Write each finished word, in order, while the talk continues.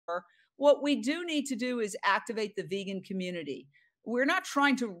What we do need to do is activate the vegan community. We're not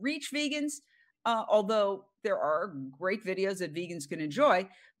trying to reach vegans, although there are great videos that vegans can enjoy,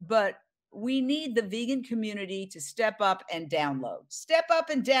 but we need the vegan community to step up and download. Step up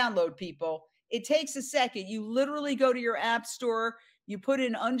and download, people. It takes a second. You literally go to your app store, you put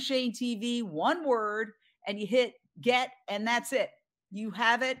in Unchained TV, one word, and you hit get, and that's it. You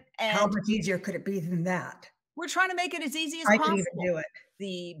have it. And how much easier could it be than that? We're trying to make it as easy as I possible. could even do it.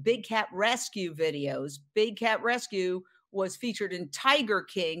 The Big Cat Rescue videos. Big Cat Rescue was featured in Tiger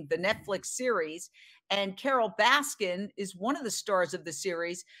King, the Netflix series, and Carol Baskin is one of the stars of the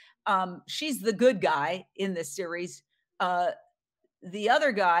series. She's the good guy in this series. The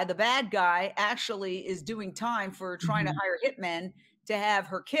other guy, the bad guy, actually is doing time for trying to hire hitmen to have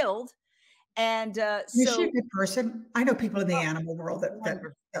her killed. And Is she a good person? I know people in the animal world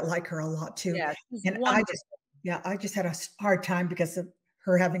that like her a lot too. Yeah, and I just had a hard time because of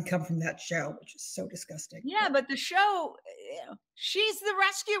her having come from that show, which is so disgusting. Yeah, but the show, she's the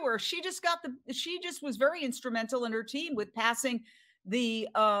rescuer. She just was very instrumental in her team with passing the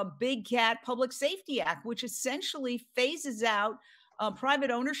Big Cat Public Safety Act, which essentially phases out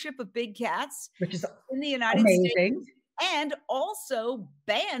private ownership of big cats, which is in the United States. And also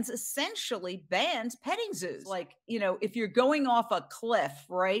essentially bans petting zoos. Like, if you're going off a cliff,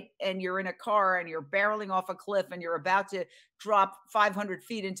 right, and you're in a car and you're barreling off a cliff and you're about to drop 500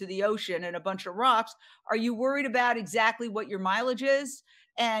 feet into the ocean and a bunch of rocks, are you worried about exactly what your mileage is?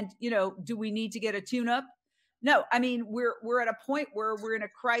 And, do we need to get a tune-up? No, I mean, we're at a point where we're in a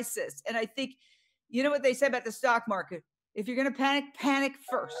crisis. And I think, you know what they say about the stock market? If you're going to panic, panic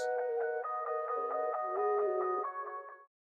first.